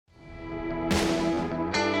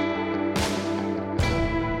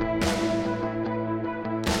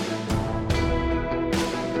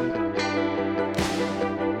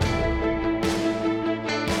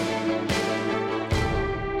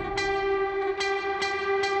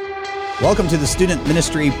Welcome to the Student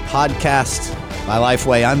Ministry Podcast by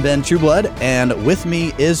Lifeway. I'm Ben Trueblood, and with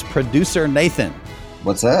me is producer Nathan.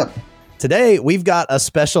 What's up? Today, we've got a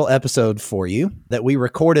special episode for you that we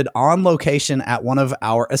recorded on location at one of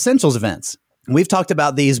our Essentials events. We've talked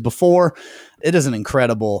about these before. It is an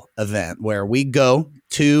incredible event where we go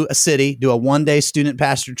to a city, do a one-day student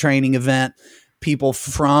pastor training event. People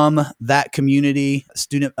from that community,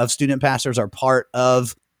 student pastors, are part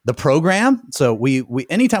of the program. So we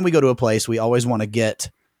anytime we go to a place, we always want to get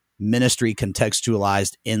ministry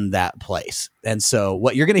contextualized in that place. And so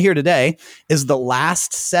what you're going to hear today is the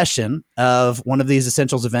last session of one of these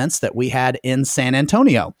Essentials events that we had in San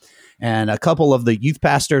Antonio. And a couple of the youth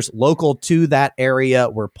pastors local to that area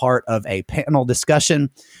were part of a panel discussion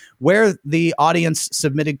where the audience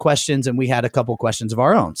submitted questions and we had a couple questions of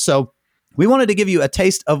our own. So we wanted to give you a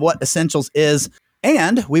taste of what Essentials is.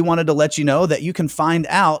 And we wanted to let you know that you can find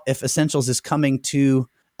out if Essentials is coming to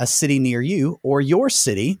a city near you or your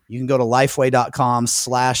city. You can go to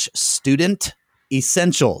lifeway.com/student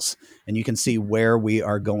essentials, and you can see where we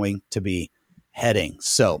are going to be heading.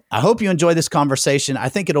 So I hope you enjoy this conversation. I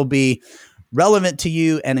think it'll be relevant to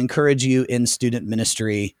you and encourage you in student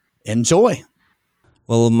ministry. Enjoy.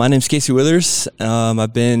 Well, my name's Casey Withers.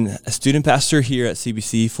 I've been a student pastor here at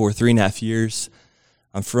CBC for 3.5 years.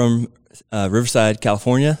 I'm from Riverside,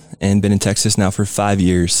 California, and been in Texas now for 5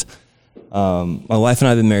 years. My wife and I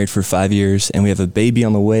have been married for 5 years, and we have a baby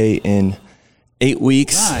on the way in 8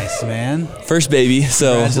 weeks. Nice, man. First baby,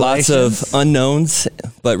 so lots of unknowns,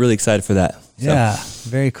 but really excited for that. Yeah,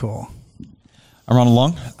 very cool. I'm Ronald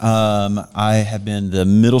Long. I have been the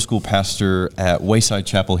middle school pastor at Wayside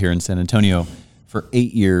Chapel here in San Antonio for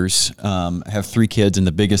 8 years. I have 3 kids, and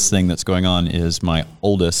the biggest thing that's going on is my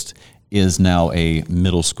oldest is now a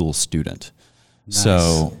middle school student. Nice.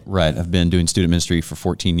 So, right, I've been doing student ministry for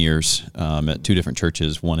 14 years at 2 different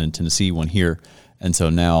churches, one in Tennessee, one here. And so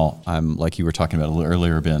now I'm, like you were talking about a little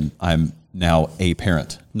earlier, Ben, I'm now a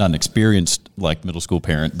parent, not an experienced like middle school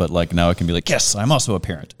parent, but like now I can be like, yes, I'm also a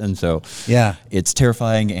parent. And so yeah, it's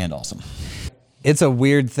terrifying and awesome. It's a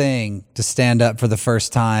weird thing to stand up for the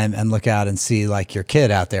first time and look out and see like your kid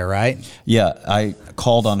out there, right? Yeah, I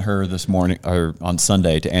called on her this morning or on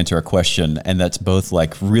Sunday to answer a question, and that's both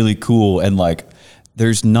like really cool and like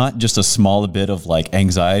there's not just a small bit of like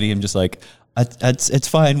anxiety. I'm just like, it's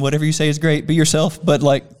fine. Whatever you say is great. Be yourself, but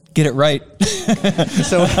like get it right.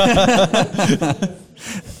 So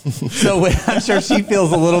I'm sure she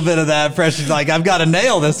feels a little bit of that pressure. Like, I've got to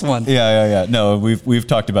nail this one. Yeah. No, we've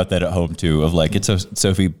talked about that at home too. Of like, it's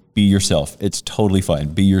Sophie, be yourself. It's totally fine.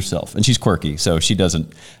 Be yourself. And she's quirky, so she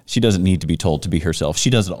doesn't need to be told to be herself. She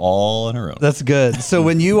does it all on her own. That's good. So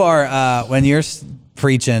when you're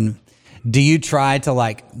preaching, do you try to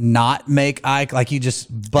like not make eye, like you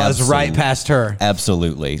just buzz right past her?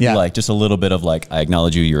 Absolutely. Yeah. Like just a little bit of like, I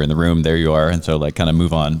acknowledge you, you're in the room, there you are. And so like kind of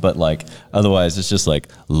move on. But like, otherwise it's just like,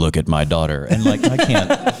 look at my daughter. And like, I can't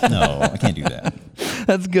do that.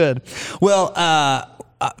 That's good. Well,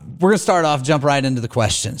 we're going to start off, jump right into the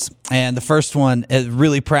questions. And the first one is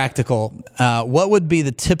really practical. What would be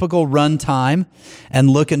the typical run time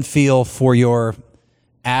and look and feel for your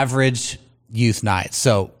average youth night?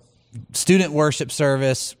 So student worship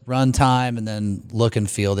service, run time, and then look and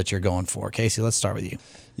feel that you're going for. Casey, let's start with you.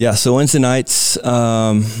 Yeah, so Wednesday nights,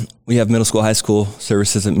 we have middle school, high school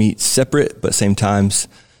services that meet separate, but same times,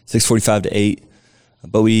 6:45 to 8.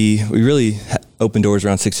 But we really open doors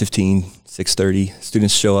around 6:15, 6:30.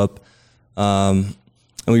 Students show up, and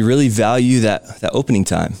we really value that opening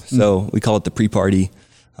time. So we call it the pre-party.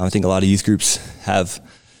 I think a lot of youth groups have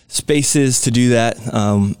spaces to do that.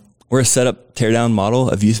 We're a setup, tear down model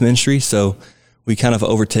of youth ministry. So we kind of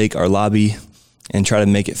overtake our lobby and try to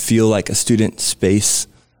make it feel like a student space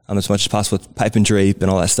as much as possible with pipe and drape and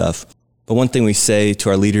all that stuff. But one thing we say to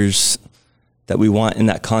our leaders that we want in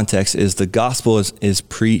that context is the gospel is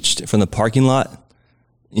preached from the parking lot,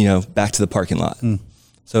 back to the parking lot.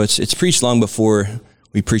 So it's preached long before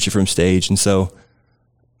we preach it from stage. And so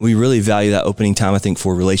we really value that opening time, I think,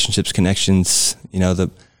 for relationships, connections,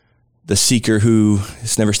 the seeker who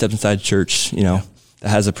has never stepped inside church, that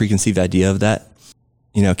has a preconceived idea of that.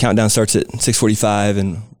 Countdown starts at 6:45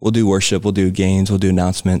 and we'll do worship, we'll do games, we'll do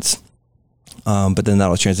announcements. But then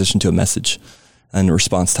that'll transition to a message and a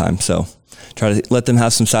response time. So try to let them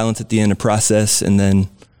have some silence at the end to process and then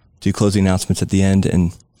do closing announcements at the end.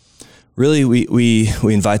 And really we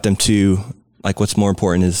invite them to, like, what's more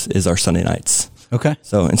important is our Sunday nights. Okay.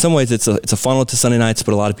 So in some ways it's a funnel to Sunday nights,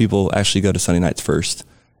 but a lot of people actually go to Sunday nights first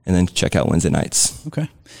and then check out Wednesday nights. Okay.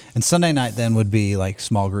 And Sunday night then would be like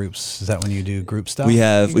small groups. Is that when you do group stuff?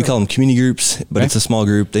 We call them community groups, but It's a small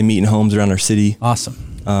group. They meet in homes around our city. Awesome.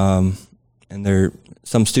 and they're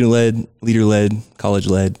some student led, leader led, college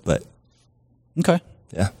led, but Okay.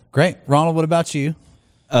 yeah. Great. Ronald, what about you?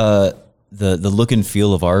 The look and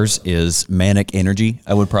feel of ours is manic energy,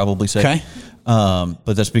 I would probably say. Okay.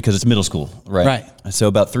 But that's because it's middle school, right? Right. So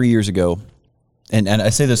about 3 years ago, and I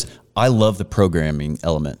say this, I love the programming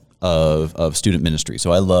element of student ministry.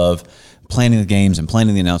 So I love planning the games and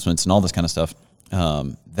planning the announcements and all this kind of stuff.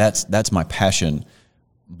 That's my passion.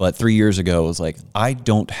 But 3 years ago, it was like, I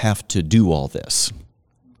don't have to do all this.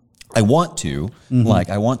 I want to,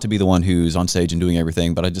 I want to be the one who's on stage and doing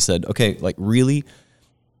everything. But I just said, okay, really,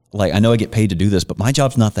 I know I get paid to do this, but my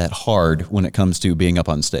job's not that hard when it comes to being up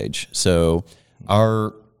on stage. So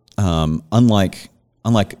our, unlike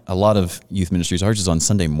a lot of youth ministries, ours is on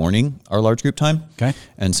Sunday morning, our large group time. Okay.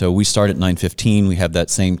 And so we start at 9:15. We have that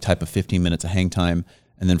same type of 15 minutes of hang time.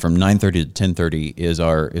 And then from 9:30 to 10:30 is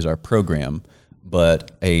our program.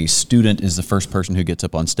 But a student is the first person who gets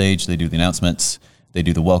up on stage. They do the announcements. They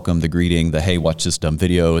do the welcome, the greeting, the, hey, watch this dumb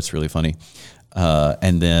video. It's really funny.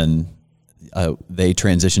 And then they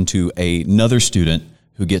transition to another student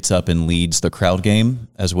who gets up and leads the crowd game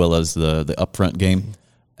as well as the upfront game.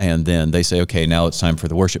 And then they say, okay, now it's time for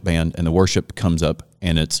the worship band. And the worship comes up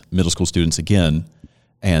and it's middle school students again.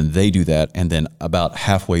 And they do that. And then about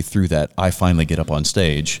halfway through that, I finally get up on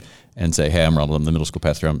stage and say, hey, I'm Ronald. I'm the middle school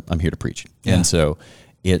pastor. I'm here to preach. Yeah. And so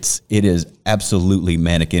it is absolutely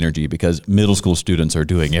manic energy because middle school students are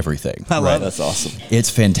doing everything. I love it. That's awesome.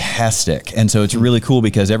 It's fantastic. And so it's really cool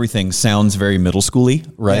because everything sounds very middle schooly,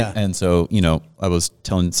 right? Yeah. And so, I was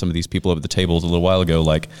telling some of these people over the tables a little while ago,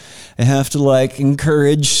 I have to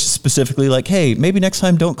encourage specifically hey, maybe next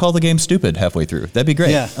time don't call the game stupid halfway through. That'd be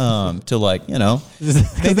great. Yeah.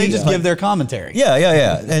 Maybe they just give their commentary.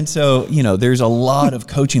 Yeah. And so, there's a lot of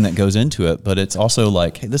coaching that goes into it, but it's also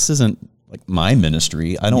hey, this isn't my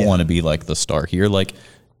ministry. I don't want to be the star here.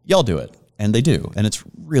 Y'all do it. And they do. And it's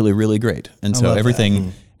really, really great. And so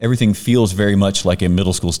everything feels very much like a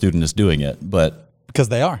middle school student is doing it, but Because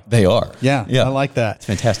they are. they are. Yeah. I like that. It's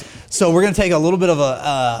fantastic. So we're going to take a little bit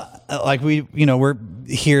of we're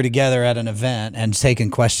here together at an event and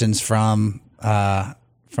taking questions from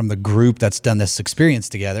the group that's done this experience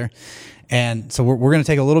together. And so we're going to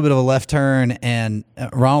take a little bit of a left turn, and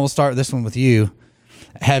Ron, we'll start this one with you.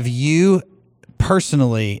 Have you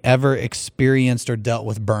personally ever experienced or dealt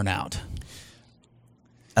with burnout?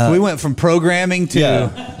 We went from programming to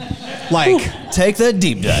Take that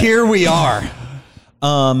deep dive. here we are.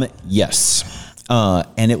 Yes.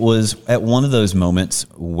 And it was at one of those moments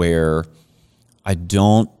where I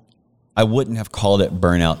wouldn't have called it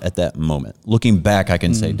burnout at that moment. Looking back, I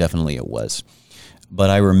can say definitely it was. But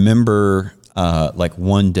I remember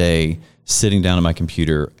one day sitting down at my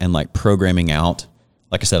computer and programming out.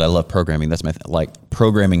 Like I said, I love programming. That's my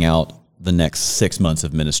programming out the next 6 months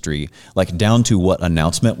of ministry, down to what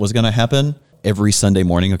announcement was going to happen every Sunday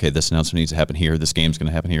morning. Okay, this announcement needs to happen here. This game's going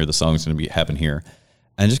to happen here. The song's going to happen here.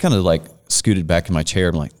 And I just kind of scooted back in my chair.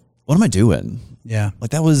 I'm like, what am I doing? Yeah.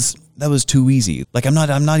 That was too easy. I'm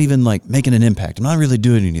not even making an impact. I'm not really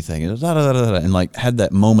doing anything. And had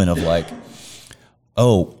that moment of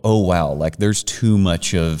oh wow, there's too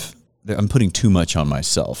much I'm putting too much on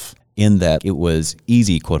myself, in that it was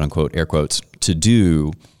easy, quote unquote, air quotes, to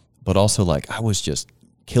do, but also I was just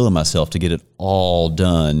killing myself to get it all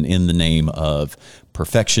done in the name of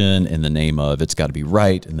perfection, in the name of it's got to be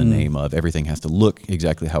right, in the name of everything has to look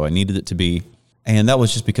exactly how I needed it to be. And that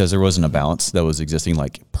was just because there wasn't a balance that was existing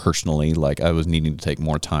personally. I was needing to take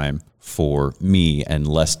more time for me and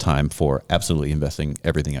less time for absolutely investing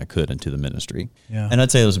everything I could into the ministry. Yeah. And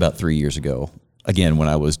I'd say it was about 3 years ago, again, when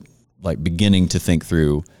I was beginning to think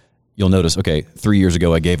through. You'll notice, okay, 3 years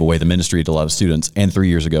ago I gave away the ministry to a lot of students, and 3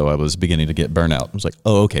 years ago I was beginning to get burnout. I was like,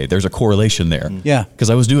 oh, okay, there's a correlation there. Yeah. Because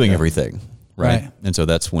I was doing everything, right? Right. And so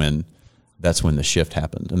that's when the shift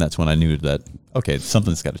happened, and that's when I knew that, okay,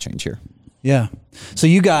 something's got to change here. Yeah. So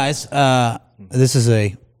you guys, this is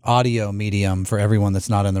a audio medium for everyone that's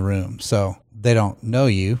not in the room. So they don't know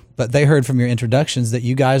you, but they heard from your introductions that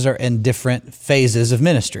you guys are in different phases of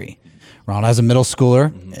ministry. Ron, as a middle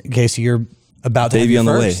schooler, in case you're about to Baby have on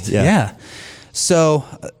your the way, first. yeah. So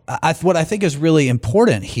what I think is really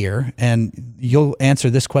important here, and you'll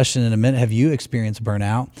answer this question in a minute, have you experienced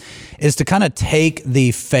burnout, is to kind of take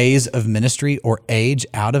the phase of ministry or age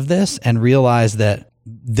out of this and realize that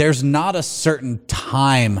there's not a certain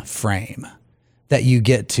time frame that you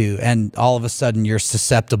get to and all of a sudden you're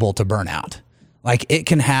susceptible to burnout. It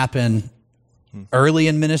can happen early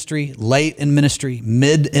in ministry, late in ministry,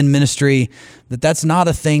 mid in ministry. That's not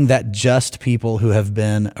a thing that just people who have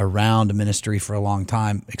been around ministry for a long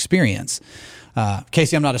time experience.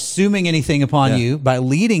 Casey, I'm not assuming anything upon you by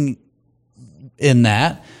leading in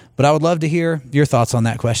that, but I would love to hear your thoughts on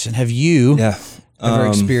that question. Have you ever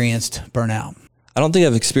experienced burnout? I don't think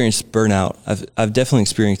I've experienced burnout. I've definitely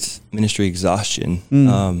experienced ministry exhaustion.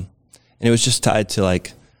 And it was just tied to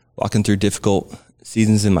like walking through difficult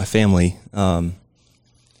seasons in my family.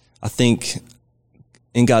 I think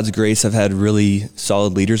in God's grace, I've had really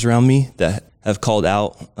solid leaders around me that have called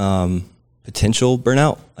out potential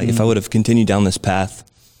burnout. Like if I would have continued down this path,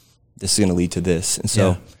 this is going to lead to this. And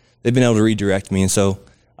so they've been able to redirect me. And so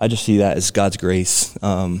I just see that as God's grace.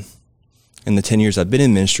 In the 10 years I've been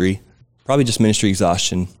in ministry, probably just ministry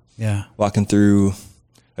exhaustion. Yeah. Walking through,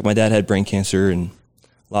 like my dad had brain cancer and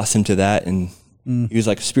lost him to that. And he was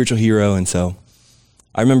like a spiritual hero. And so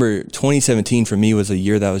I remember 2017 for me was a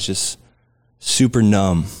year that was just super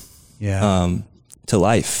numb to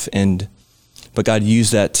life. But God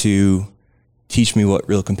used that to teach me what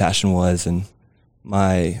real compassion was. And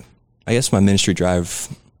I guess my ministry drive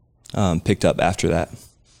picked up after that.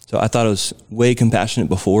 So I thought I was way compassionate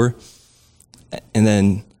before, and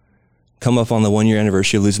then come up on the 1 year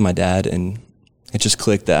anniversary of losing my dad, and it just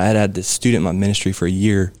clicked that I had this student in my ministry for a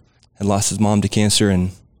year, had lost his mom to cancer,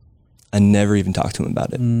 and I never even talked to him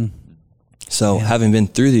about it. So having been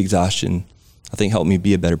through the exhaustion, I think helped me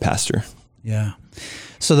be a better pastor. Yeah.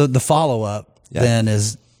 So the follow-up then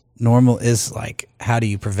is like, how do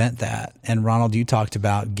you prevent that? And Ronald, you talked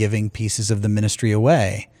about giving pieces of the ministry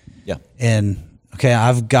away. Yeah. And okay,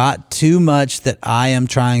 I've got too much that I am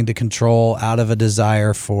trying to control out of a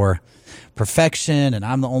desire for perfection, and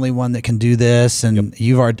I'm the only one that can do this. And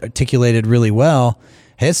you've articulated really well,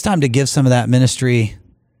 hey, it's time to give some of that ministry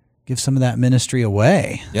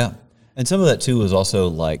away. Yeah. And some of that too was also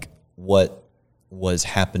like what was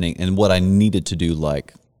happening and what I needed to do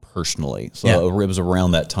like personally. So it was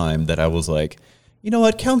around that time that I was like, you know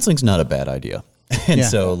what, counseling's not a bad idea. And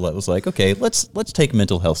so it was like, okay, let's take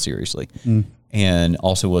mental health seriously. And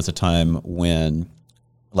also was a time when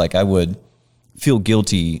like I would feel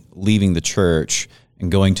guilty leaving the church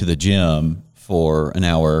and going to the gym for an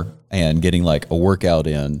hour and getting like a workout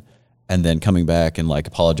in, and then coming back and like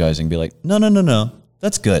apologizing, be like, no,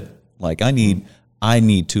 that's good. Like I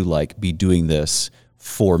need to like be doing this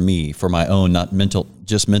for me, for my own, not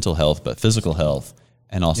just mental health, but physical health.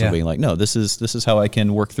 And also being like, no, this is how I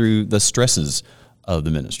can work through the stresses of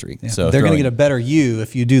the ministry. Yeah. So they're going to get a better you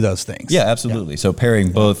if you do those things. Yeah, absolutely. So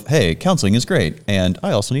pairing both, hey, counseling is great, and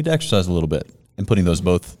I also need to exercise a little bit, and putting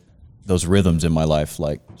those rhythms in my life,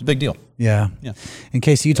 like it's a big deal. Yeah. In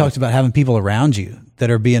Casey, you talked about having people around you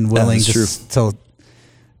that are being willing to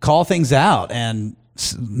call things out and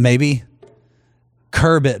maybe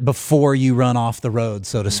curb it before you run off the road,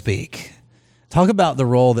 so to speak. Talk about the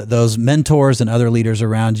role that those mentors and other leaders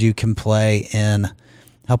around you can play in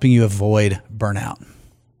helping you avoid burnout.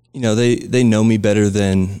 You know, they know me better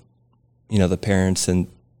than, you know, the parents and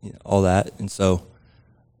all that. And so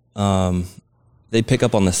they pick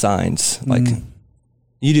up on the signs. Like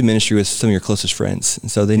you do ministry with some of your closest friends, and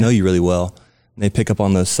so they know you really well. And they pick up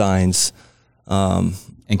on those signs.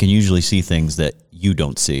 And can usually see things that you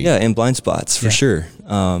don't see. Yeah, and blind spots for sure.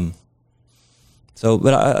 But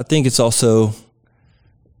I think it's also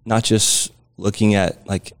not just looking at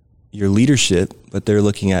like your leadership, but they're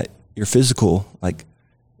looking at your physical. Like,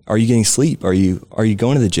 are you getting sleep? Are you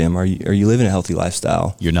going to the gym? Are you living a healthy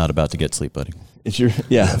lifestyle? You're not about to get sleep, buddy.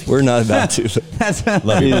 We're not about to.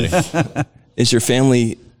 Love you, buddy. Is your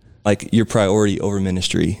family like your priority over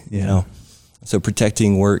ministry? You know, so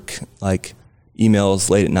protecting work, like emails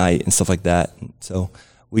late at night and stuff like that. So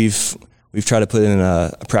we've tried to put in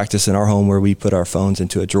a practice in our home where we put our phones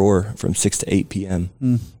into a drawer from 6 to 8 p.m.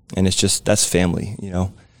 And it's just, that's family, you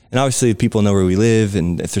know. And obviously people know where we live,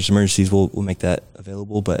 and if there's emergencies, we'll make that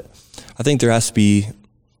available. But I think there has to be,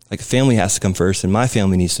 like, a family has to come first, and my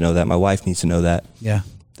family needs to know that. My wife needs to know that. Yeah.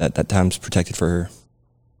 That time's protected for her.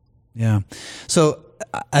 Yeah. So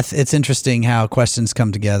it's interesting how questions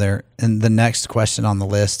come together. And the next question on the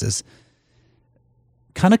list is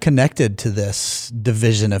kind of connected to this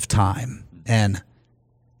division of time. And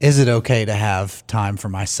is it okay to have time for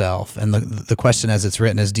myself? And the question as it's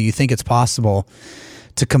written is, do you think it's possible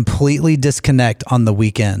to completely disconnect on the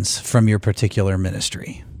weekends from your particular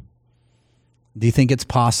ministry? Do you think it's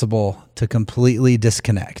possible to completely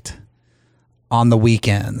disconnect on the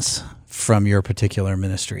weekends from your particular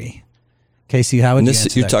ministry? Casey, how would you answer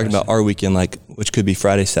that You're talking question? about our weekend, like, which could be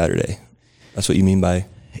Friday, Saturday. That's what you mean by...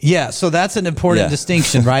 Yeah, so that's an important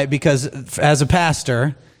distinction, right? Because as a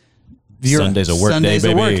pastor... Sunday's a work day,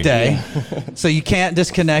 baby. A work day. So you can't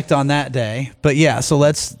disconnect on that day. But yeah, so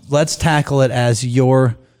let's tackle it as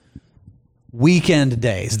your weekend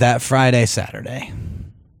days, that Friday, Saturday.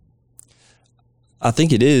 I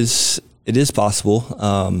think it is it is possible.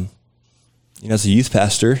 As a youth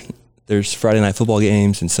pastor, there's Friday night football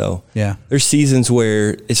games. And so there's seasons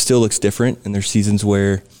where it still looks different, and there's seasons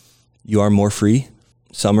where you are more free.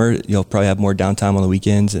 Summer, you'll probably have more downtime on the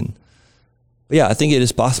weekends. But yeah, I think it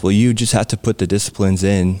is possible. You just have to put the disciplines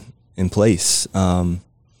in place. I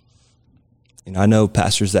know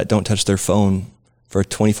pastors that don't touch their phone for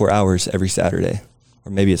 24 hours every Saturday,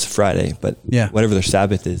 or maybe it's Friday, but whatever their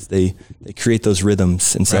Sabbath is, they create those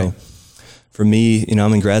rhythms. And so for me,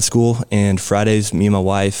 I'm in grad school, and Fridays, me and my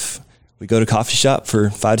wife, we go to coffee shop for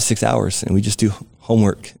 5 to 6 hours, and we just do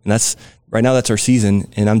homework. And right now that's our season,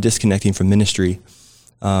 and I'm disconnecting from ministry.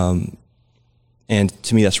 And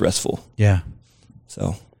to me, that's restful. Yeah.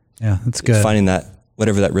 So that's good. Finding that,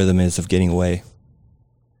 whatever that rhythm is of getting away.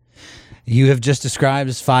 You have just described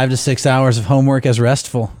as 5 to 6 hours of homework as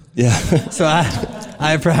restful. Yeah. So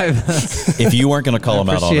I probably, if you weren't going to call him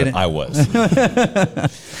out on it, I was.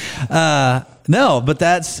 No,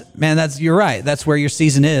 but you're right. That's where your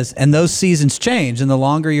season is. And those seasons change. And the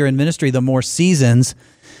longer you're in ministry, the more seasons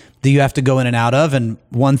that you have to go in and out of. And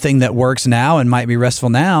one thing that works now and might be restful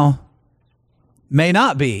now may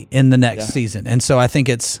not be in the next season. And so I think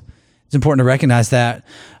it's important to recognize that.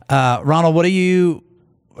 Ronald,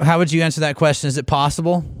 how would you answer that question? Is it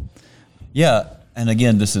possible? Yeah. And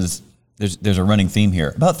again, there's a running theme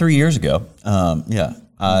here. About 3 years ago,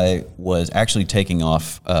 I was actually taking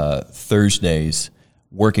off Thursdays,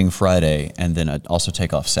 working Friday, and then I'd also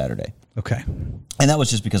take off Saturday. Okay. And that was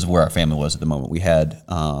just because of where our family was at the moment. We had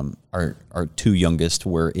our two youngest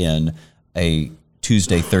were in a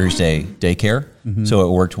Tuesday, Thursday daycare. Mm-hmm. So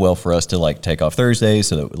it worked well for us to take off Thursday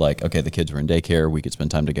so that the kids were in daycare, we could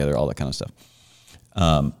spend time together, all that kind of stuff.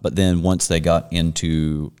 But then once they got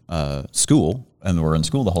into school and were in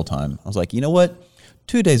school the whole time, I was like, you know what?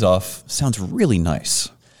 2 days off sounds really nice.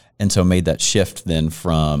 And so made that shift then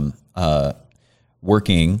from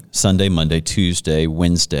working Sunday, Monday, Tuesday,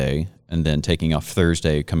 Wednesday, and then taking off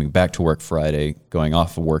Thursday, coming back to work Friday, going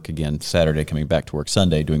off of work again Saturday, coming back to work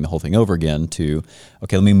Sunday, doing the whole thing over again to,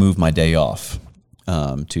 okay, let me move my day off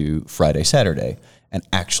to Friday, Saturday, and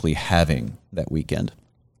actually having that weekend.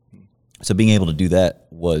 So being able to do that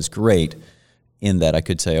was great in that I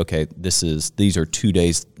could say, okay, these are 2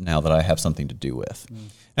 days now that I have something to do with.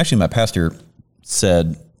 Actually, my pastor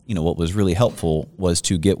said, what was really helpful was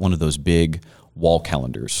to get one of those big wall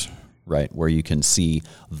calendars, right, where you can see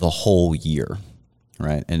the whole year,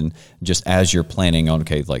 right? And just as you're planning on,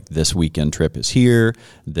 okay, this weekend trip is here,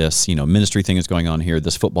 this, ministry thing is going on here,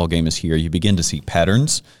 this football game is here, you begin to see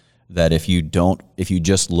patterns that if you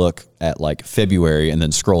just look at February and then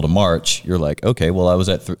scroll to March, you're like, okay, well, I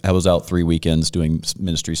was out 3 weekends doing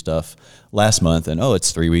ministry stuff last month, and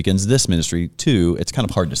it's 3 weekends this ministry too. It's kind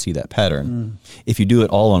of hard to see that pattern. If you do it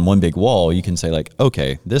all on one big wall, you can say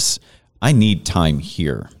okay, I need time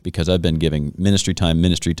here because I've been giving ministry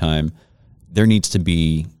time. There needs to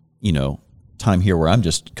be, time here where I'm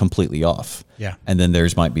just completely off. Yeah. And then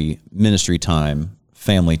might be ministry time,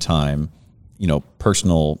 family time,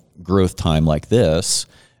 personal growth time like this,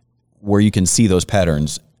 where you can see those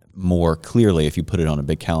patterns more clearly if you put it on a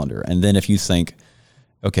big calendar. And then if you think,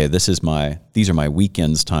 okay, these are my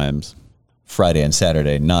weekends times, Friday and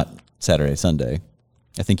Saturday, not Saturday, Sunday,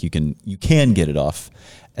 I think you can get it off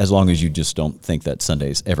as long as you just don't think that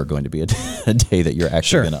Sunday's ever going to be a day that you're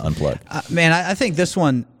actually going to unplug. I think this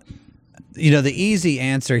one, the easy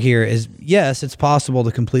answer here is yes, it's possible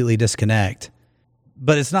to completely disconnect.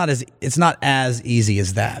 But it's not as easy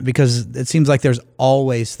as that because it seems like there's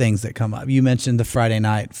always things that come up. You mentioned the Friday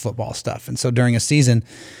night football stuff. And so during a season,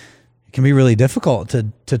 it can be really difficult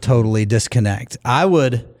to totally disconnect. I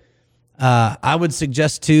would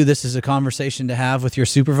suggest too, this is a conversation to have with your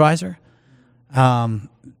supervisor.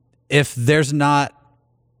 If there's not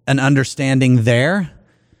an understanding there,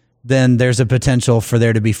 then there's a potential for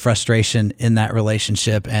there to be frustration in that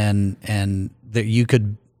relationship and that you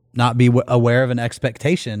could not be aware of an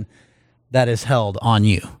expectation that is held on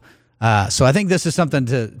you. So I think this is something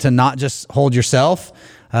to not just hold yourself,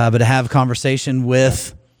 but to have a conversation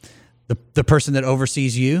with the person that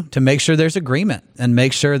oversees you to make sure there's agreement and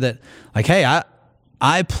make sure that hey,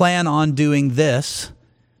 I plan on doing this.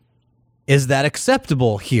 Is that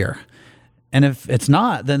acceptable here? And if it's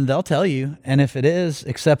not, then they'll tell you. And if it is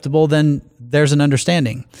acceptable, then there's an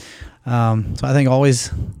understanding. So I think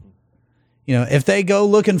always, if they go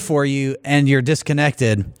looking for you and you're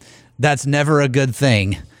disconnected, that's never a good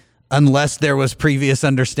thing unless there was previous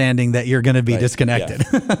understanding that you're going to be disconnected.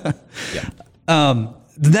 Yeah.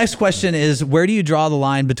 The next question is, where do you draw the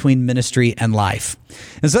line between ministry and life?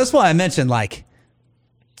 And so that's why I mentioned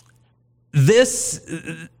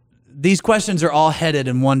these questions are all headed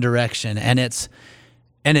in one direction, and it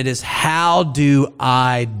is, how do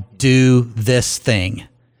I do this thing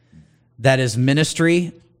that is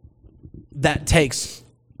ministry that takes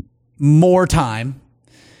more time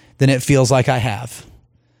than it feels like I have?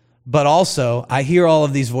 But also, I hear all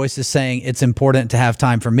of these voices saying it's important to have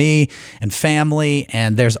time for me and family,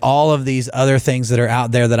 and there's all of these other things that are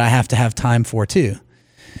out there that I have to have time for too.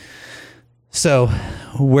 So,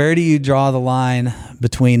 where do you draw the line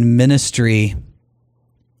between ministry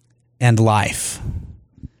and life?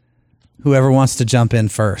 Whoever wants to jump in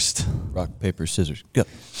first. Rock, paper, scissors, go.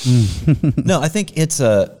 No, I think it's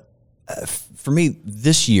for me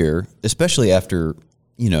this year, especially after,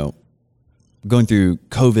 going through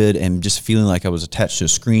COVID and just feeling like I was attached to a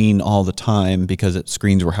screen all the time because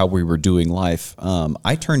screens were how we were doing life.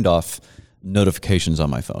 I turned off notifications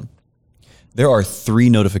on my phone. There are 3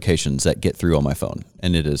 notifications that get through on my phone,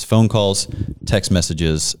 and it is phone calls, text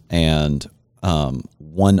messages, and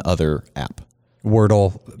one other app.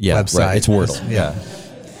 Wordle website. Right. It's Wordle. Yeah.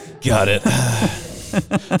 Got it.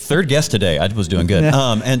 Third guess today. I was doing good.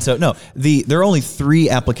 And so, no, there are only 3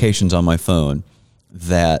 applications on my phone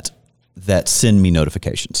that send me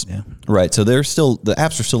notifications. Yeah. Right. So the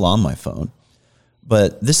apps are still on my phone.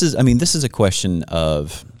 But this is a question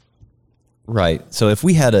of, right. So if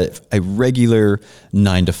we had a regular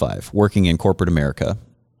 9 to 5 working in corporate America,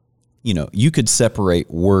 you could separate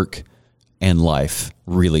work and life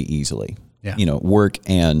really easily. Yeah. Work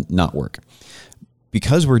and not work.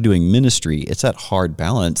 Because we're doing ministry, it's that hard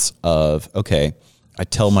balance of, okay, I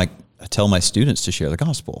tell my students to share the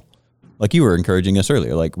gospel. Like you were encouraging us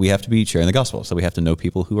earlier, like we have to be sharing the gospel. So we have to know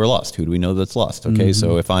people who are lost. Who do we know that's lost? Okay. Mm-hmm.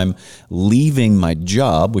 So if I'm leaving my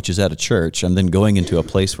job, which is at a church, I'm then going into a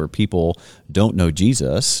place where people don't know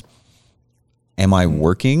Jesus. Am I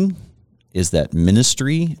working? Is that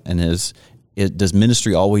ministry? And does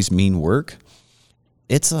ministry always mean work?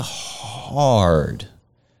 It's a hard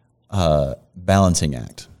balancing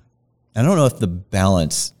act. I don't know if the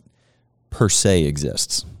balance per se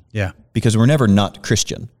exists. Yeah. Because we're never not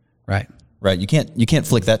Christian. Right. Right. You can't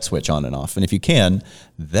flick that switch on and off. And if you can,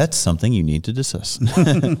 that's something you need to discuss.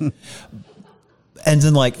 And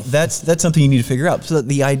then that's something you need to figure out. So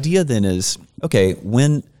the idea then is, okay,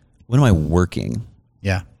 when am I working?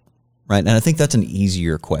 Yeah. Right. And I think that's an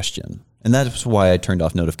easier question. And that's why I turned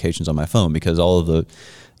off notifications on my phone, because all of the,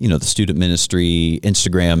 the student ministry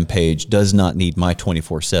Instagram page does not need my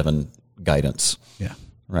 24/7 guidance. Yeah.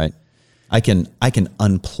 Right. I can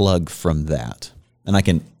unplug from that, and I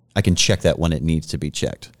can check that when it needs to be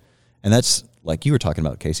checked. And that's like you were talking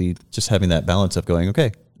about, Casey, just having that balance of going,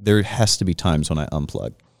 okay, there has to be times when I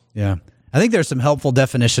unplug. Yeah. I think there's some helpful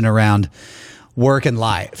definition around work and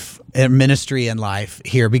life, and ministry and life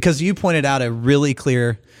here, because you pointed out a really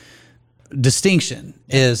clear distinction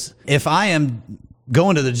is if I am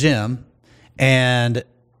going to the gym and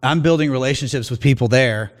I'm building relationships with people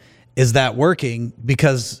there, is that working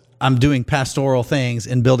because I'm doing pastoral things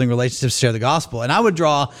and building relationships to share the gospel? And I would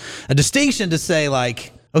draw a distinction to say,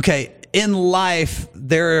 like, okay, in life,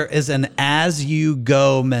 there is an as you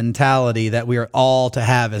go mentality that we are all to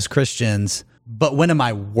have as Christians. But when am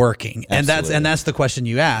I working? Absolutely. And that's the question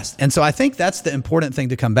you asked. And so I think that's the important thing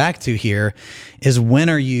to come back to here is when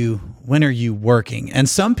are you working? And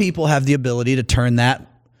some people have the ability to turn that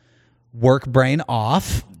work brain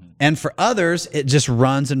off. And for others, it just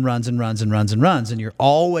runs and runs and runs and runs and runs. And you're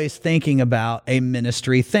always thinking about a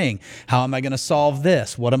ministry thing. How am I going to solve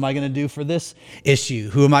this? What am I going to do for this issue?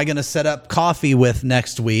 Who am I going to set up coffee with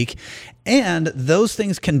next week? And those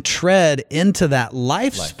things can tread into that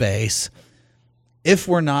life space if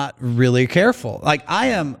we're not really careful. Like I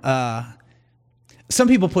am, some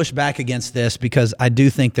people push back against this because I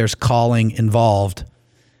do think there's calling involved.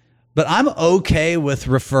 But I'm okay with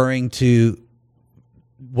referring to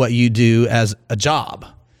what you do as a job.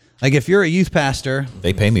 Like if you're a youth pastor,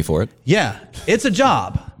 they pay me for it. Yeah, it's a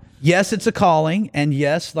job. Yes, it's a calling. And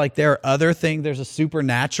yes, like there are other things, there's a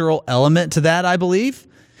supernatural element to that, I believe.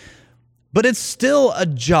 But it's still a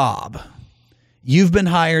job. You've been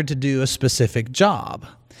hired to do a specific job.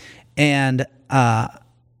 And I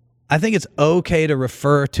think it's okay to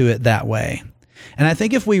refer to it that way. And I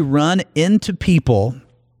think if we run into people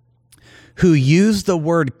who use the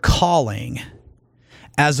word calling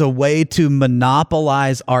as a way to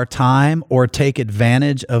monopolize our time or take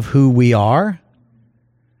advantage of who we are,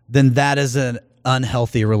 then that is an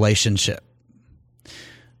unhealthy relationship.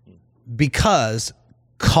 Because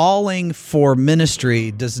calling for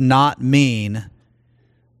ministry does not mean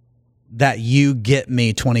that you get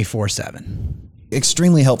me 24/7.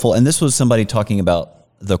 Extremely helpful. And this was somebody talking about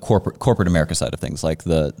the corporate America side of things, like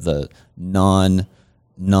the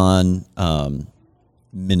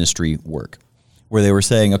ministry work, where they were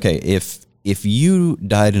saying, okay, if you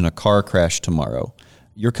died in a car crash tomorrow,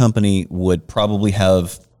 your company would probably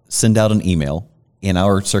send out an email. In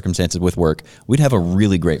our circumstances with work, we'd have a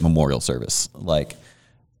really great memorial service. But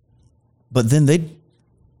then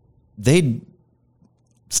they'd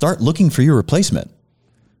start looking for your replacement.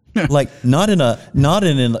 Not in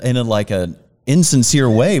a like an insincere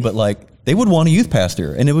way, but like they would want a youth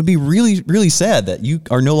pastor, and it would be really, really sad that you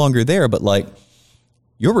are no longer there, but like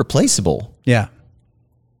you're replaceable. Yeah.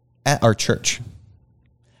 At our church.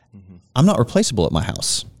 Mm-hmm. I'm not replaceable at my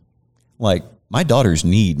house. Like my daughters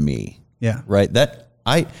need me. Yeah. Right.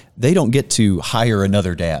 They don't get to hire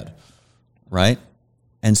another dad. Right.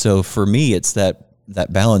 And so for me, it's that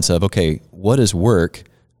balance of, okay, what is work?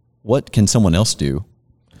 What can someone else do?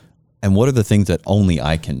 And what are the things that only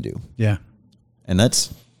I can do? Yeah. And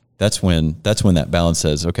that's when that balance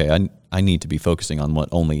says, okay, I need to be focusing on what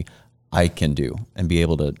only I can do and be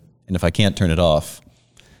able to, and if I can't turn it off,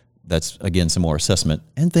 that's again some more assessment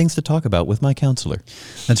and things to talk about with my counselor.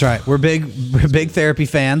 That's right. We're big therapy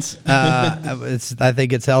fans. I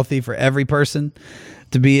think it's healthy for every person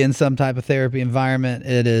to be in some type of therapy environment.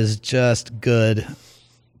 It is just good.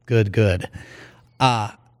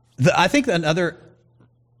 I think another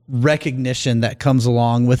recognition that comes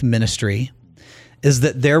along with ministry is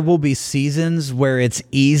that there will be seasons where it's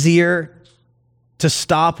easier to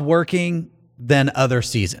stop working than other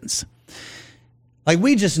seasons. Like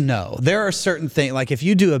we just know there are certain things, like if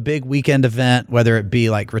you do a big weekend event, whether it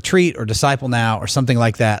be like Retreat or Disciple Now or something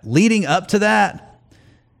like that, leading up to that,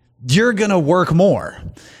 you're going to work more.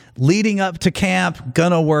 Leading up to camp,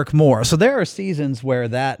 going to work more. So there are seasons where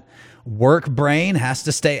that work brain has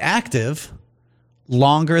to stay active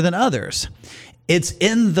longer than others. It's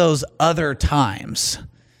in those other times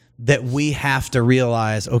that we have to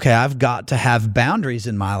realize, okay, I've got to have boundaries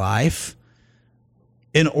in my life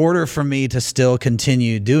in order for me to still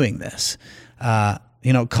continue doing this.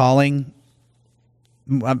 Calling,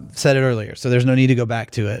 I said it earlier, so there's no need to go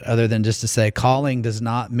back to it other than just to say calling does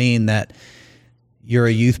not mean that you're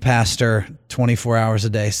a youth pastor 24 hours a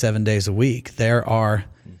day, 7 days a week. There are,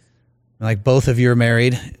 like both of you are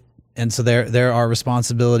married, and so there are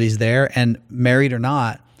responsibilities there, and married or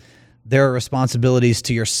not, there are responsibilities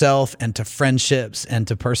to yourself and to friendships and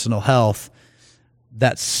to personal health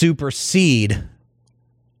that supersede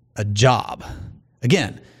a job.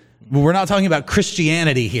 Again, we're not talking about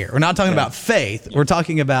Christianity here. We're not talking about faith. We're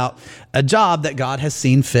talking about a job that God has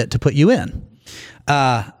seen fit to put you in.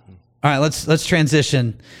 All right, let's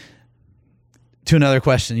transition to another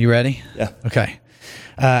question. You ready? Yeah. Okay.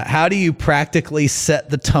 How do you practically set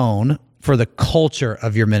the tone for the culture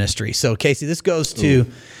of your ministry? So, Casey, this goes to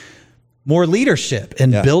more leadership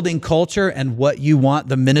and building culture and what you want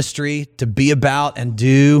the ministry to be about and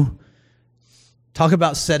do. Talk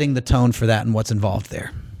about setting the tone for that and what's involved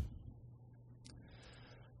there.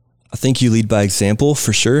 I think you lead by example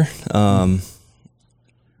for sure. But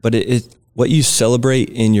what you celebrate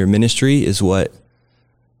in your ministry is what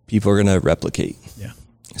people are going to replicate. Yeah.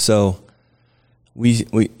 So we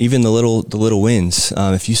even the little wins.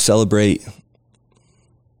 If you celebrate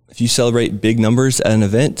big numbers at an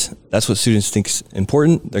event, that's what students think is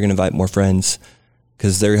important. They're going to invite more friends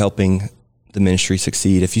because they're helping the ministry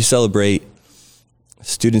succeed. If you celebrate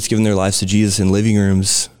students giving their lives to Jesus in living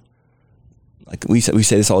rooms, like we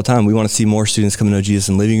say this all the time, we want to see more students come to know Jesus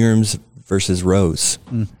in living rooms versus rows,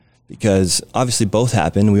 because obviously both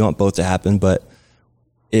happen. We want both to happen, but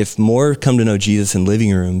if more come to know Jesus in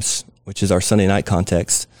living rooms, which is our Sunday night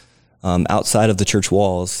context, outside of the church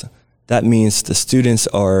walls, that means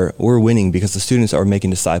we're winning because the students are making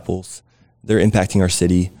disciples. They're impacting our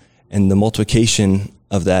city, and the multiplication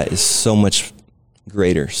of that is so much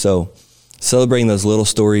greater. So celebrating those little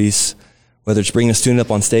stories, whether it's bringing a student up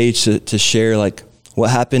on stage to share like what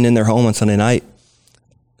happened in their home on Sunday night.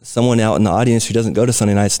 Someone out in the audience who doesn't go to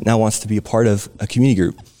Sunday nights now wants to be a part of a community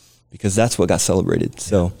group because that's what got celebrated.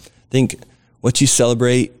 So I think what you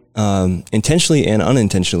celebrate intentionally and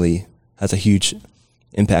unintentionally has a huge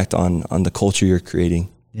impact on the culture you're creating.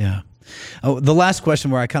 Yeah. Oh, the last question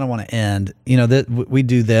where I kind of want to end, that we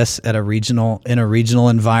do this in a regional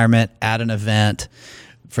environment at an event.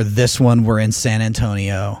 For this one, we're in San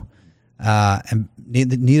Antonio, and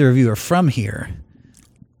neither of you are from here.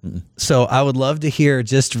 Mm-mm. So I would love to hear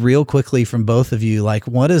just real quickly from both of you, like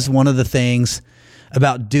what is one of the things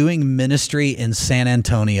about doing ministry in San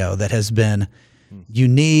Antonio that has been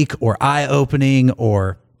unique or eye-opening,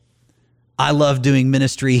 or I love doing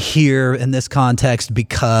ministry here in this context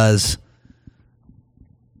because,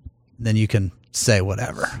 then you can say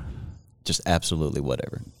whatever. Just absolutely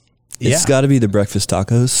whatever. It's got to be the breakfast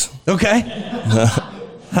tacos. Okay.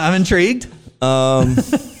 I'm intrigued.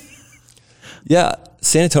 Yeah,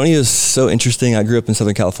 San Antonio is so interesting. I grew up in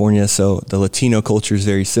Southern California, so the Latino culture is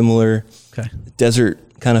very similar. Okay. Desert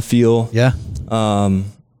kind of feel. Yeah.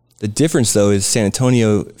 The difference, though, is San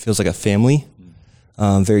Antonio feels like a family,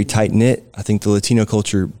 very tight-knit. I think the Latino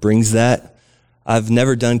culture brings that. I've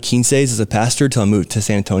never done quinces as a pastor till I moved to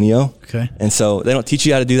San Antonio. Okay. And so they don't teach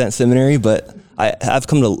you how to do that in seminary, but I've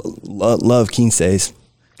come to love quinces.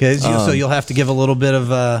 Okay, so you'll have to give a little bit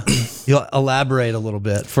of, you'll elaborate a little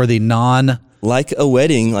bit for the non... Like a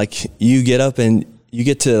wedding, like you get up and you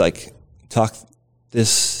get to like talk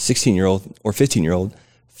this 16-year-old or 15-year-old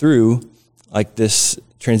through like this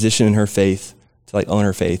transition in her faith to like own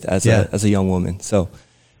her faith as a young woman. So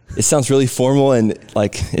it sounds really formal, and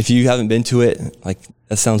like if you haven't been to it, like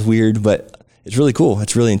that sounds weird, but it's really cool.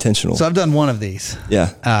 It's really intentional. So I've done one of these.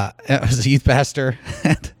 Yeah. I was a youth pastor.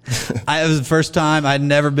 It was the first time. I'd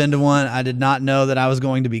never been to one. I did not know that I was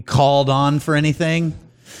going to be called on for anything.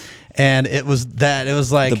 And it was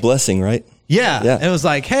like the blessing, right? Yeah. It was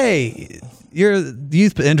like, hey, you're the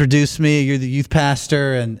youth, introduced me. You're the youth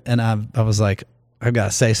pastor. And I was like, I've got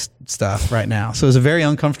to say stuff right now. So it was a very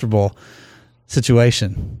uncomfortable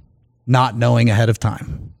situation, not knowing ahead of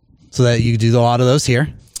time. So that you do a lot of those here.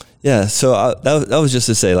 Yeah. So that was just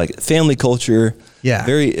to say, like, family culture. Yeah.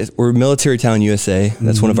 We're Military Town, USA.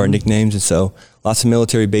 That's one of our nicknames. And so lots of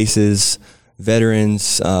military bases,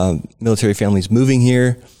 veterans, military families moving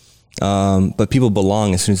here. But people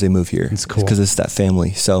belong as soon as they move here. It's cool. Because it's that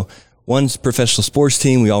family. So one's professional sports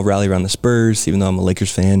team. We all rally around the Spurs, even though I'm a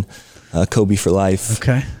Lakers fan. Kobe for life.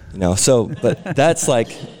 Okay. You know, so, but that's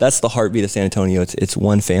the heartbeat of San Antonio. It's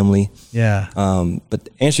one family. Yeah. But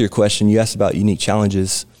to answer your question, you asked about unique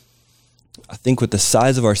challenges. I think with the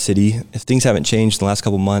size of our city, if things haven't changed in the last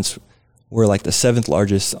couple of months, we're like the 7th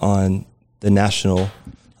largest on the national.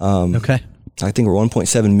 Okay. I think we're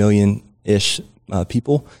 1.7 million-ish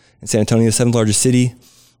people. In San Antonio, the 7th largest city.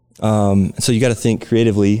 So you got to think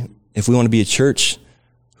creatively. If we want to be a church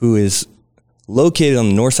who is located on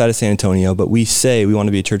the north side of San Antonio, but we say we want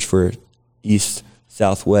to be a church for east,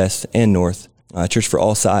 south, west, and north, a church for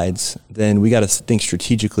all sides, then we got to think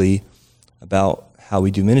strategically about how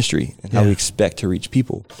we do ministry and how we expect to reach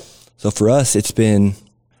people. So for us, it's been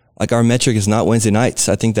like our metric is not Wednesday nights.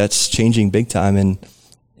 I think that's changing big time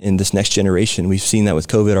in this next generation. We've seen that with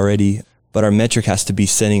COVID already. But our metric has to be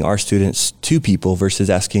sending our students to people versus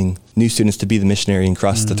asking new students to be the missionary and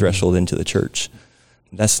cross the threshold into the church.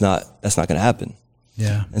 That's not going to happen.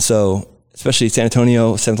 Yeah. And so, especially San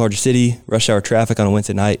Antonio, 7th largest city, rush hour traffic on a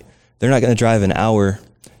Wednesday night, they're not going to drive an hour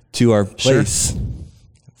to our place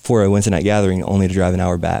for a Wednesday night gathering, only to drive an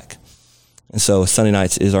hour back. And so Sunday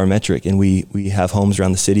nights is our metric, and we have homes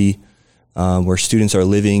around the city where students are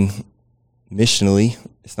living missionally.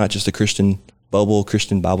 It's not just a Christian Bible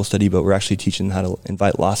study, but we're actually teaching how to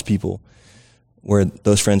invite lost people where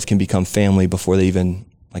those friends can become family before they even,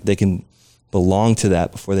 like, they can belong to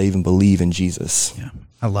that before they even believe in Jesus. Yeah.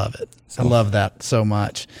 I love it. I love that so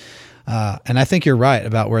much. And I think you're right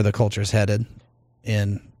about where the culture is headed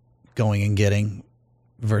in going and getting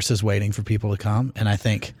versus waiting for people to come. And I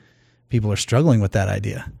think people are struggling with that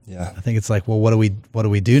idea. Yeah. I think it's like, well, what do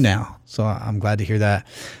we do now? So I'm glad to hear that.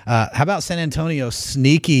 How about San Antonio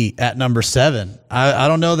sneaky at number 7? I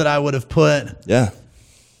don't know that I would have put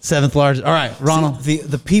 7th largest. All right, Ronald. See,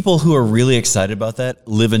 the people who are really excited about that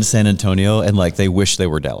live in San Antonio and like they wish they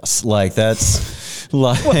were Dallas. Like that's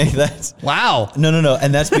wow. No.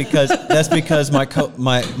 And that's because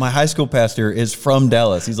my high school pastor is from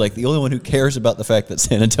Dallas. He's like the only one who cares about the fact that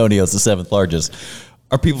San Antonio is the 7th largest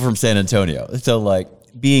are people from San Antonio. So like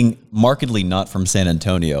being markedly not from San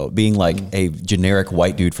Antonio, being like a generic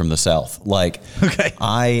white dude from the South. Like, okay.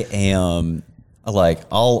 I am like,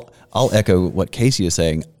 I'll echo what Casey is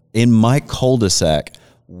saying. In my cul-de-sac,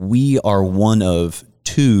 we are one of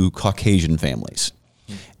 2 Caucasian families.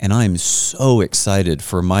 And I'm so excited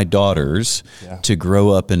for my daughters to grow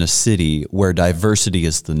up in a city where diversity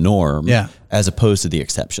is the norm as opposed to the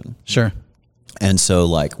exception. Sure. And so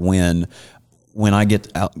like when I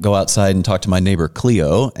go outside and talk to my neighbor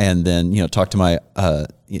Cleo, and then talk to my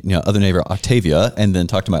other neighbor Octavia, and then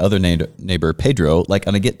talk to my other neighbor Pedro, like,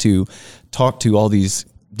 and I get to talk to all these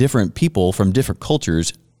different people from different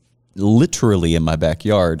cultures, literally in my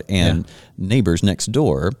backyard and neighbors next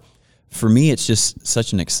door. For me, it's just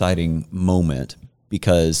such an exciting moment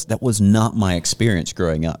because that was not my experience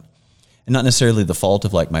growing up. And not necessarily the fault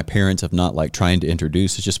of like my parents of not like trying to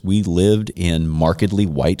introduce. It's just we lived in markedly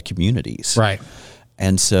white communities. Right.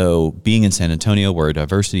 And so being in San Antonio where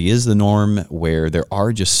diversity is the norm, where there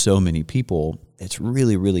are just so many people, it's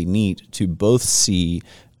really, really neat to both see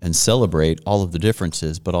and celebrate all of the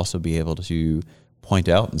differences, but also be able to point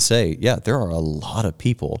out and say, yeah, there are a lot of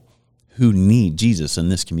people who need Jesus in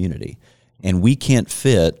this community. And we can't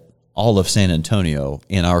fit all of San Antonio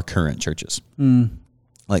in our current churches.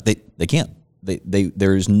 Like they can't.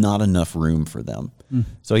 There is not enough room for them.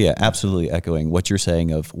 So yeah, absolutely echoing what you're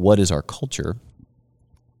saying of what is our culture,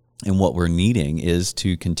 and what we're needing is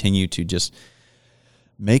to continue to just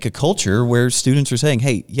make a culture where students are saying,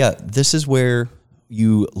 hey, yeah, this is where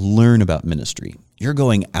you learn about ministry. You're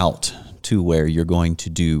going out to where you're going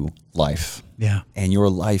to do life. Yeah. And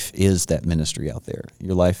your life is that ministry out there.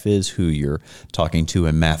 Your life is who you're talking to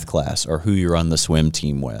in math class, or who you're on the swim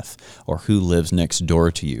team with, or who lives next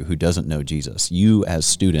door to you who doesn't know Jesus. You as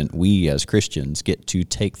student, we as Christians get to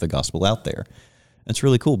take the gospel out there. It's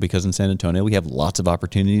really cool because in San Antonio, we have lots of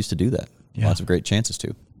opportunities to do that. Yeah. Lots of great chances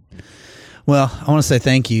to. Well, I want to say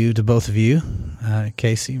thank you to both of you,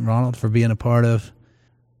 Casey and Ronald, for being a part of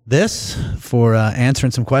this, for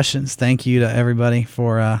answering some questions. Thank you to everybody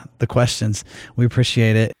for the questions. We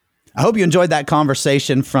appreciate it. I hope you enjoyed that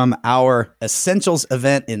conversation from our Essentials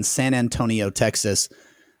event in San Antonio, Texas.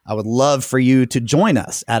 I would love for you to join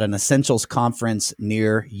us at an Essentials conference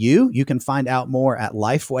near you. You can find out more at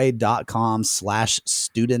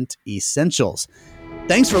lifeway.com/student essentials.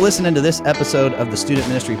 Thanks for listening to this episode of the Student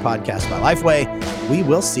Ministry Podcast by Lifeway. We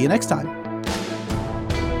will see you next time.